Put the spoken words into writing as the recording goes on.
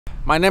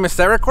My name is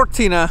Eric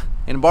Cortina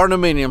and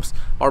Barndominiums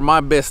are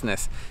my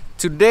business.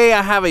 Today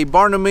I have a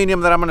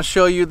Barndominium that I'm going to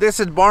show you. This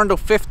is Barndo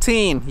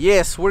 15.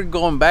 Yes, we're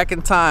going back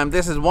in time.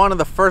 This is one of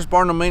the first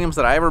Barndominiums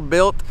that I ever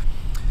built.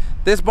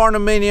 This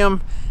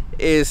Barndominium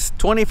is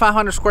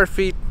 2,500 square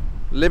feet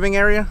living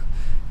area,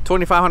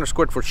 2,500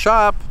 square foot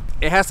shop.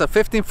 It has a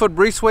 15-foot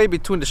breezeway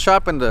between the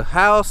shop and the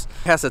house.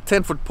 It has a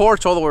 10-foot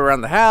porch all the way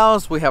around the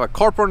house. We have a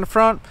carport in the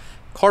front,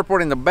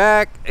 carport in the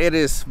back. It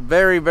is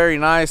very, very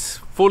nice,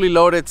 fully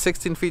loaded,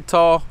 16 feet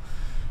tall.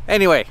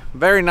 Anyway,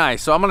 very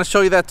nice. So I'm going to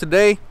show you that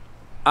today.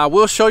 I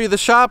will show you the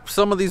shop.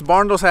 Some of these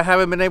barndos I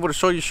haven't been able to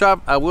show you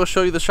shop. I will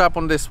show you the shop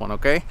on this one,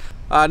 okay?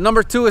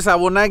 Number two is I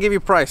will not give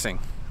you pricing.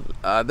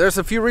 There's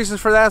a few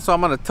reasons for that, so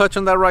I'm going to touch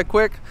on that right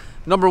quick.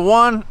 Number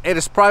one, it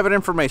is private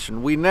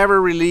information. We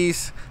never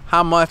release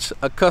how much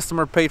a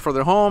customer paid for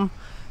their home.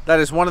 That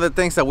is one of the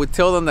things that we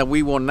tell them that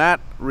we will not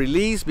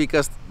release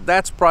because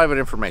that's private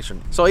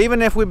information. So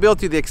even if we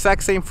built you the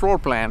exact same floor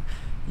plan,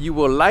 you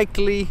will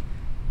likely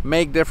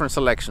make different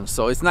selections,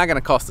 so it's not going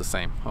to cost the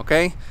same,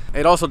 okay?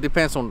 It also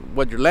depends on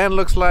what your land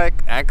looks like,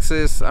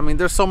 access. I mean,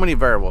 there's so many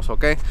variables,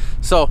 okay?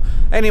 So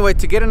anyway,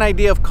 to get an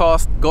idea of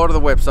cost, go to the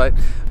website.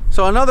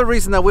 So another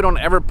reason that we don't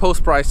ever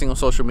post pricing on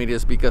social media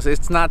is because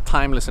it's not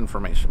timeless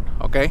information,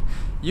 okay?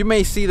 You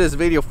may see this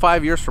video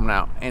 5 years from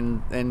now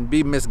and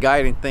be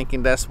misguided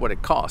thinking that's what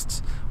it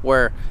costs,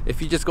 where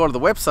if you just go to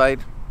the website,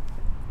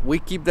 we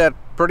keep that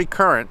pretty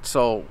current,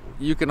 so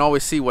you can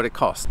always see what it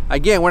costs.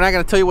 Again, we're not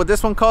going to tell you what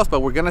this one costs, but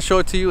we're going to show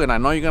it to you, and I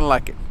know you're going to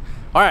like it.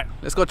 All right,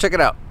 let's go check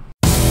it out.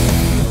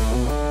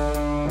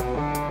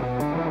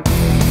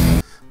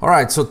 All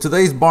right, so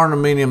today's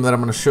Barndominium that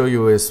I'm going to show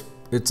you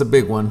it's a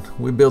big one.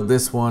 We built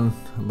this one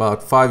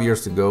about 5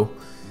 years ago.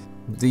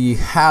 The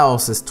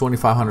house is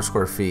 2,500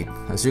 square feet.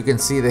 As you can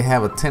see, they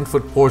have a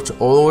 10-foot porch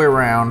all the way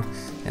around,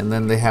 and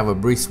then they have a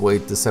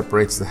breezeway that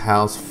separates the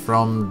house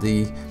from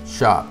the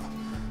shop.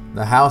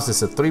 The house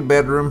is a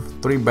 3-bedroom,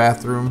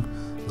 3-bathroom.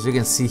 As you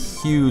can see,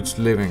 huge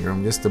living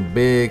room, just a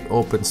big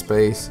open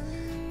space.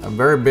 A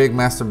very big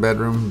master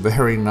bedroom,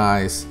 very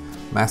nice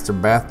master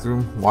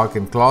bathroom,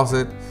 walk-in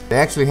closet. They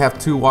actually have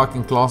 2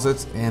 walk-in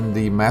closets in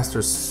the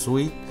master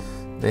suite.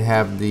 They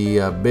have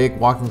the big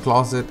walk-in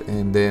closet,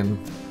 and then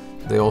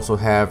they also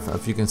have,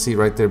 if you can see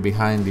right there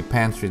behind the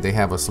pantry, they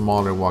have a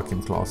smaller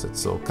walk-in closet.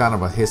 So kind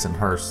of a his and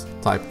hers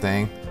type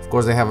thing. Of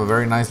course, they have a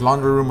very nice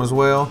laundry room as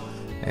well.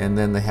 And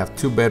then they have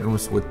 2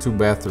 bedrooms with 2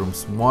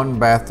 bathrooms. One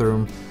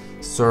bathroom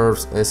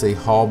serves as a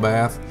hall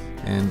bath,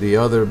 and the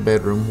other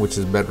bedroom, which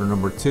is bedroom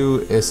number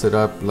 2, is set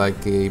up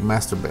like a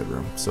master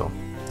bedroom. So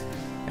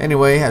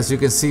anyway, as you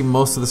can see,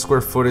 most of the square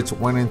footage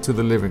went into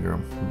the living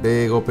room.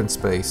 Big open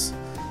space.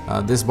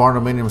 This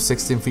Barndominium is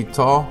 16 feet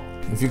tall.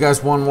 If you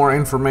guys want more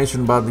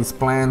information about these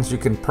plans, you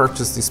can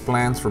purchase these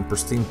plans from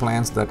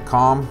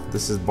pristineplans.com.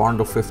 This is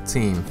Barndo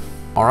 15.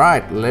 All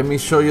right, let me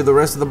show you the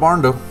rest of the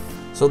Barndo.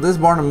 So this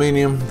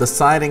Barndominium, the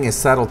siding is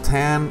saddle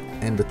tan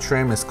and the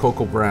trim is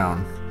cocoa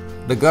brown.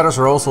 The gutters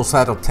are also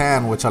saddle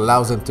tan, which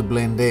allows them to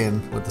blend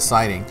in with the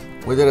siding.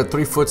 We did a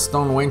 3-foot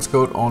stone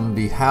wainscot on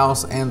the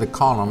house and the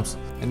columns,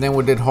 and then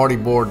we did hardy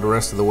board the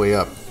rest of the way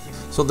up.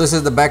 So this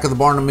is the back of the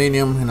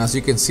Barndominium, and as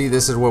you can see,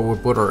 this is where we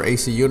put our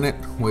AC unit.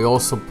 We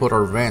also put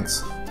our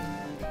vents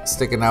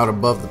sticking out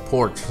above the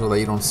porch so that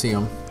you don't see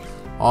them.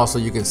 Also,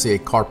 you can see a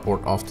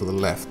carport off to the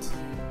left.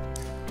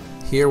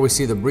 Here we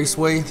see the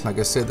breezeway. Like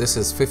I said, this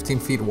is 15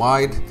 feet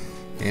wide,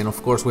 and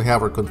of course we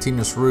have our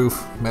continuous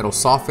roof metal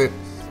soffit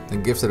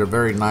that gives it a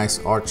very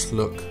nice arched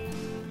look.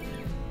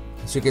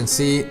 As you can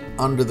see,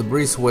 under the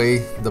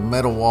breezeway, the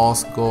metal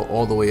walls go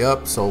all the way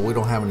up, so we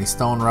don't have any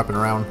stone wrapping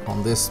around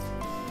on this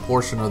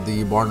portion of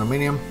the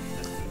Barndominium.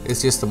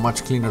 It's just a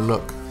much cleaner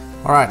look.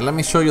 All right, let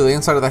me show you the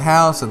inside of the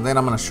house, and then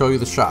I'm going to show you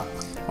the shop.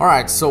 All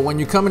right, so when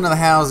you come into the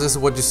house, this is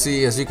what you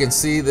see. As you can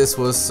see, this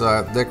was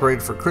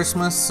decorated for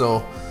Christmas,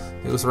 so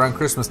it was around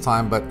Christmas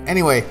time. But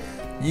anyway,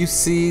 you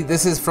see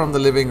this is from the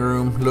living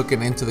room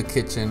looking into the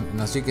kitchen, and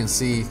as you can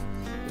see,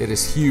 it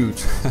is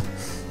huge.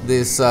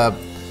 This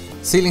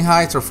ceiling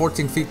heights are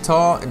 14 feet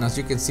tall, and as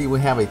you can see, we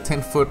have a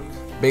 10-foot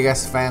big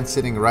ass fan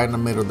sitting right in the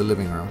middle of the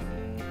living room.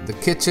 The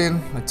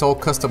kitchen, it's all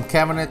custom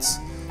cabinets,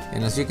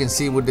 and as you can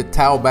see, we did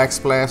tile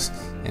backsplash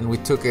and we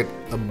took it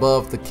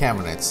above the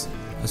cabinets.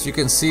 As you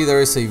can see, there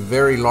is a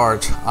very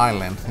large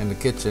island in the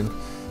kitchen.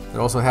 They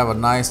also have a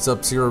nice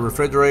Sub-Zero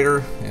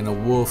refrigerator and a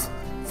Wolf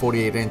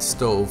 48-inch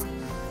stove.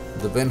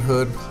 The vent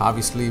hood,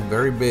 obviously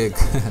very big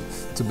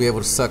to be able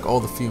to suck all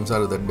the fumes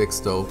out of that big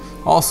stove.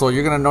 Also,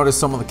 you're going to notice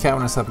some of the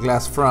cabinets have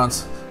glass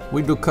fronts.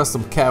 We do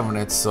custom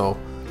cabinets, so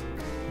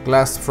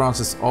glass fronts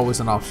is always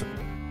an option.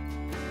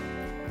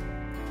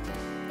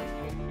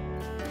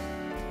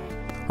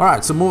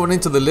 Alright, so moving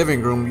into the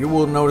living room, you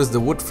will notice the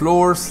wood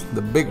floors,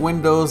 the big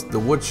windows, the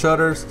wood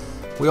shutters.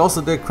 We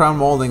also did crown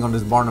molding on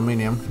this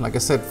Barndominium. Like I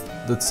said,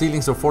 the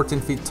ceilings are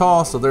 14 feet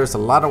tall, so there's a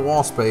lot of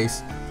wall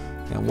space.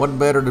 And what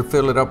better to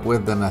fill it up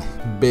with than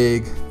a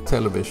big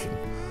television.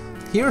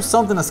 Here's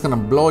something that's gonna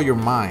blow your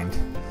mind.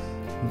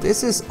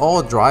 This is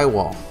all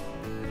drywall,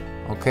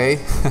 okay?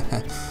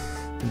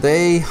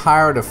 They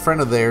hired a friend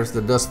of theirs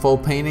that does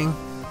faux painting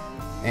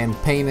and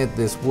painted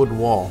this wood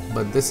wall,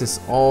 but this is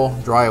all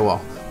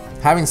drywall.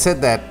 Having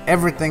said that,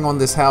 everything on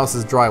this house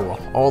is drywall,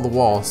 all the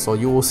walls, so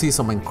you will see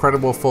some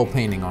incredible faux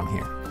painting on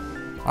here.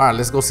 Alright,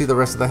 let's go see the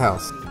rest of the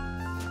house.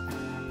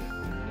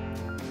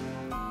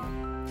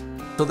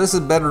 So this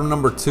is bedroom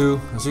number 2.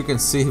 As you can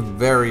see,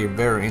 very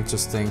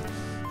interesting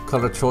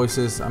color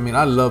choices. I mean,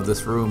 I love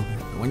this room.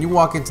 When you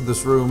walk into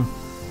this room,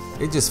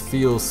 it just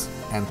feels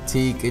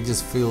antique. It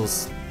just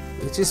feels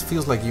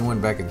like you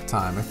went back in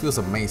time. It feels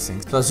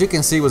amazing. So as you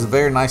can see, it was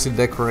very nicely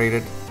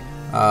decorated.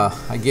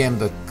 Again,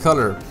 the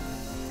color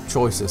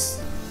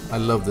choices, I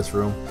love this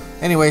room.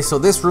 Anyway, so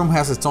this room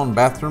has its own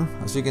bathroom.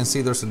 As you can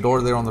see, there's a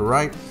door there on the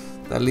right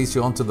that leads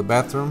you onto the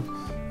bathroom,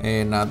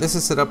 and this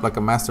is set up like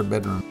a master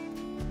bedroom.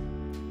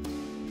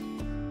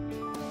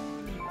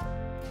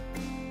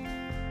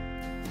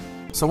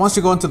 So once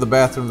you go into the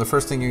bathroom, the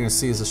first thing you're going to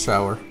see is a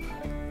shower.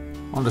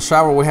 On the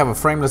shower, we have a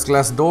frameless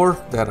glass door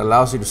that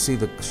allows you to see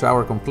the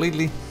shower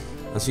completely.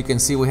 As you can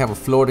see, we have a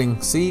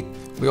floating seat.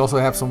 We also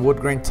have some wood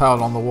grain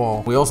tile on the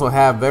wall. We also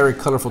have very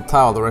colorful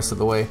tile the rest of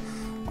the way.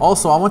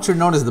 Also, I want you to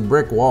notice the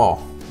brick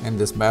wall in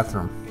this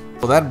bathroom.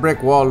 So that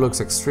brick wall looks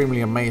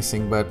extremely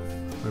amazing, but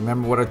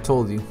remember what I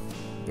told you,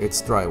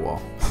 it's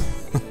drywall.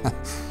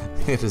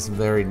 It is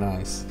very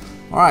nice.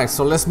 Alright,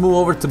 so let's move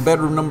over to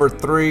bedroom number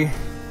 3.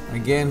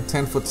 Again,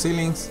 10-foot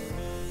ceilings,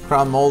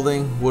 crown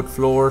molding, wood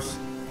floors,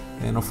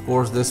 and of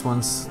course this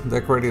one's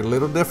decorated a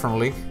little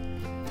differently,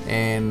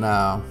 and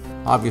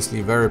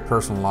obviously very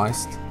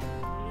personalized.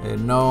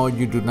 And no,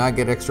 you do not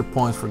get extra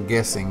points for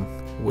guessing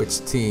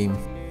which team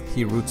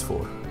he roots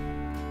for.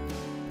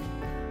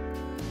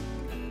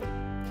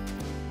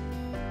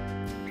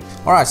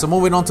 Alright, so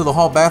moving on to the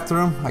hall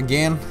bathroom.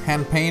 Again,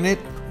 hand painted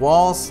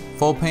walls,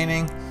 faux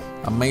painting,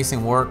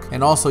 amazing work.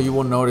 And also you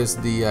will notice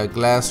the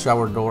glass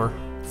shower door,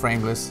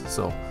 frameless,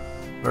 so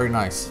very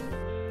nice.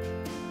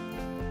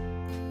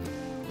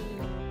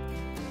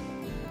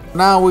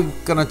 Now we're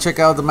gonna check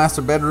out the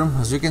master bedroom.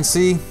 As you can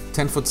see,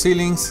 10-foot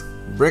ceilings,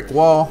 brick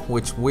wall,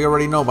 which we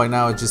already know by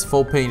now it's just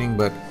faux painting,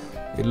 but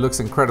it looks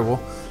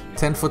incredible.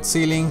 10-foot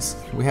ceilings,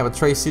 we have a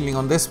tray ceiling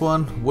on this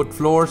one, wood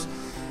floors.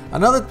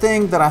 Another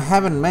thing that I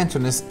haven't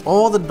mentioned is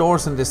all the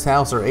doors in this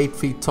house are 8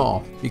 feet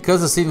tall.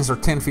 Because the ceilings are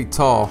 10 feet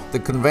tall, the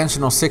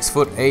conventional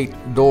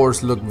 6'8"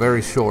 doors look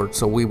very short,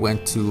 so we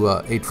went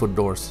to 8-foot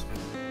doors.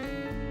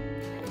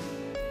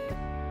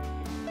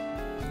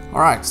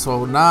 Alright,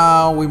 so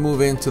now we move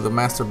into the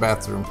master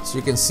bathroom. So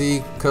you can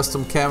see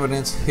custom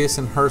cabinets, his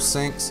and her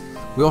sinks.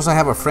 We also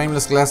have a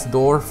frameless glass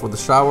door for the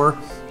shower,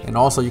 and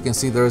also you can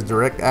see there is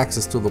direct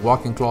access to the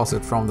walk-in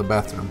closet from the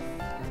bathroom.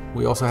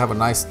 We also have a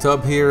nice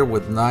tub here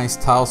with nice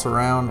tiles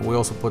around. We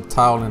also put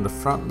tile in the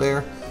front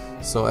there,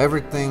 so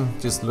everything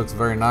just looks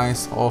very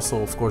nice.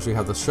 Also, of course, you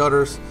have the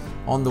shutters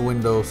on the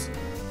windows,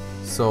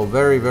 so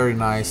very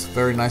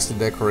nicely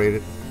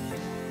decorated.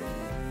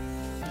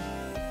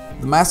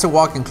 The master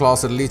walk-in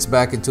closet leads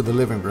back into the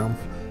living room.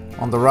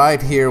 On the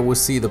right here we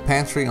see the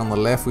pantry, on the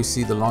left we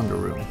see the laundry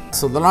room.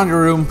 So the laundry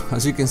room,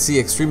 as you can see,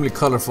 extremely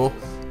colorful.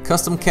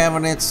 Custom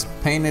cabinets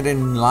painted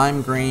in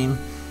lime green,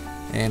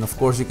 and of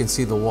course you can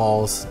see the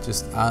walls,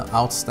 just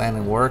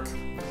outstanding work.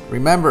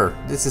 Remember,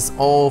 this is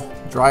all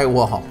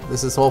drywall,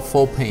 this is all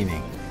faux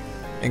painting.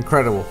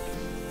 Incredible.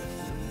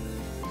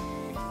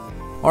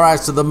 Alright,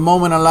 so the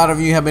moment a lot of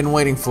you have been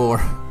waiting for,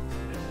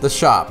 the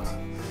shop.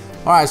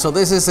 Alright, so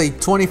this is a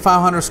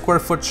 2,500 square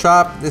foot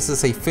shop. This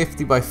is a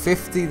 50 by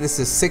 50. This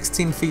is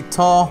 16 feet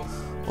tall.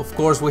 Of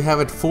course, we have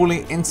it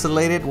fully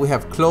insulated. We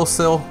have closed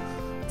cell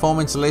foam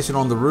insulation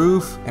on the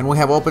roof, and we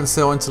have open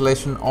cell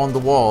insulation on the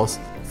walls.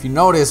 If you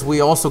notice, we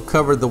also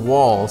covered the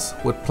walls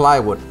with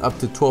plywood up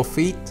to 12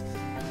 feet,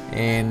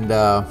 and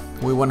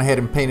we went ahead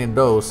and painted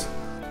those.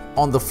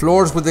 On the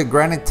floors we did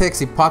Granite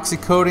Tex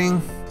epoxy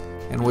coating,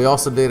 and we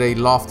also did a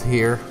loft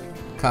here,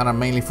 kind of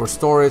mainly for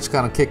storage,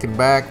 kind of kicking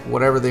back,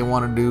 whatever they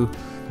want to do.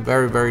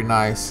 Very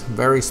nice,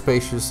 very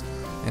spacious.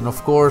 And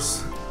of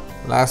course,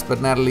 last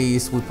but not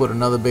least, we put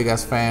another big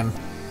ass fan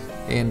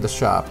in the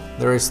shop.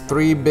 There is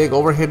 3 big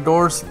overhead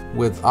doors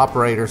with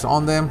operators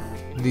on them.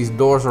 These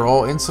doors are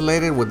all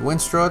insulated with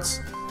wind struts.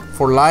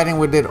 For lighting,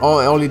 we did all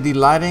LED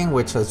lighting,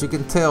 which, as you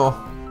can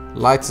tell,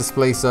 lights this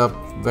place up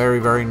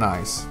very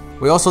nice.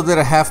 We also did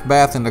a half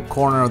bath in the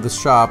corner of the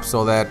shop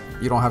so that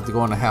you don't have to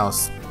go in the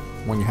house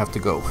when you have to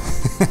go.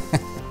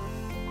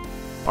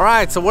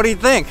 Alright, so what do you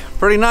think?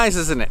 Pretty nice,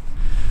 isn't it?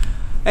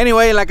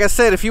 Anyway, like I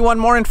said, if you want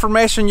more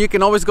information, you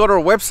can always go to our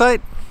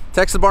website,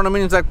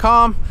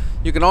 TexasBarndominiums.com.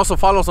 You can also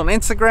follow us on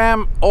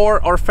Instagram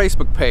or our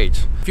Facebook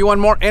page. If you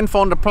want more info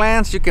on the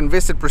plants, you can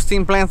visit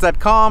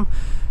pristineplants.com.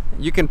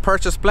 You can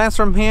purchase plants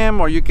from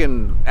him, or you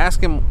can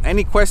ask him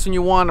any question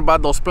you want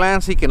about those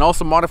plants. He can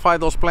also modify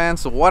those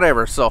plants or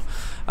whatever. So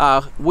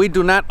we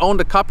do not own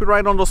the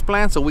copyright on those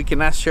plants, so we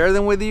cannot share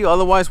them with you.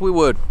 Otherwise, we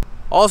would.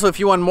 Also, if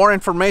you want more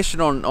information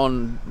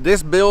on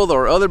this build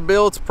or other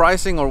builds,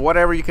 pricing or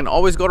whatever, you can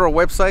always go to our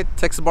website,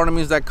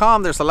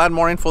 TexasBarndominiums.com. There's a lot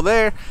more info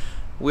there.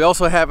 We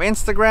also have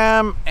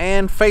Instagram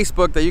and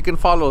Facebook that you can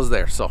follow us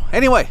there. So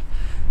anyway,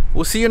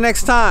 We'll see you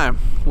next time.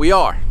 We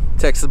are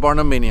Texas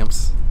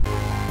Barndominiums.